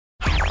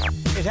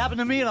It happened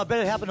to me, and I bet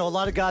it happened to a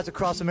lot of guys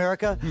across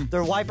America.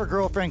 Their wife or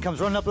girlfriend comes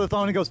running up to the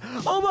phone and goes,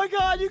 "Oh my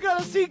God, you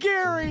gotta see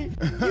Gary!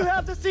 You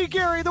have to see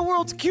Gary, the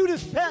world's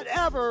cutest pet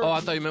ever!" Oh, I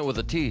thought you meant with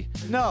a T.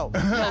 No,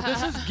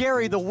 this is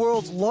Gary, the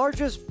world's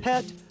largest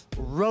pet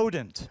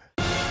rodent.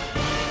 What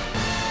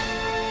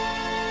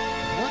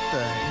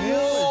the hell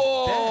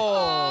is that?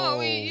 Oh,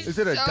 he's Is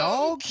it a so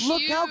dog? Cute.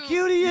 Look how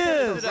cute he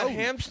is! Is it a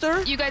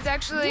hamster? You guys,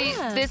 actually,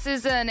 this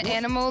is an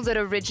animal that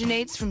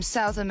originates from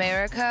South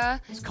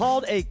America. It's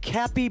called a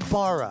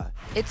capybara.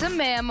 It's a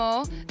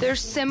mammal. They're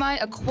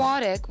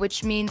semi-aquatic,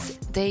 which means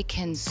they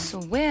can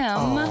swim.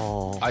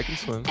 Oh. I can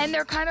swim. And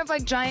they're kind of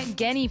like giant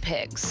guinea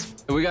pigs.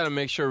 We got to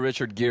make sure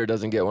Richard Gere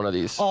doesn't get one of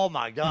these. Oh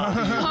my God.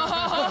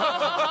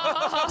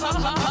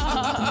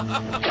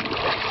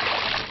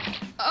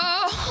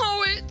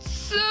 Oh, it's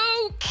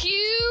so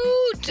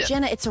cute.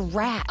 Jenna, it's a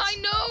rat. I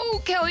know,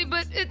 Kelly,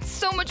 but it's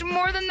so much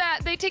more than that.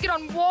 They take it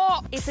on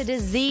walks. It's a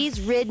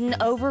disease-ridden,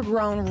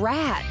 overgrown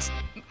rat.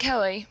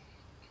 Kelly,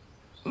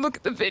 look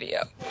at the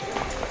video.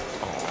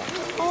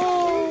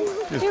 Oh,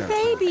 Just they're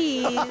kinda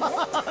babies.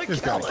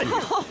 Just kinda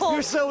cute.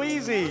 You're so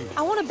easy.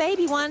 I want a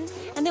baby one,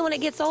 and then when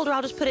it gets older,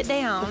 I'll just put it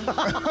down.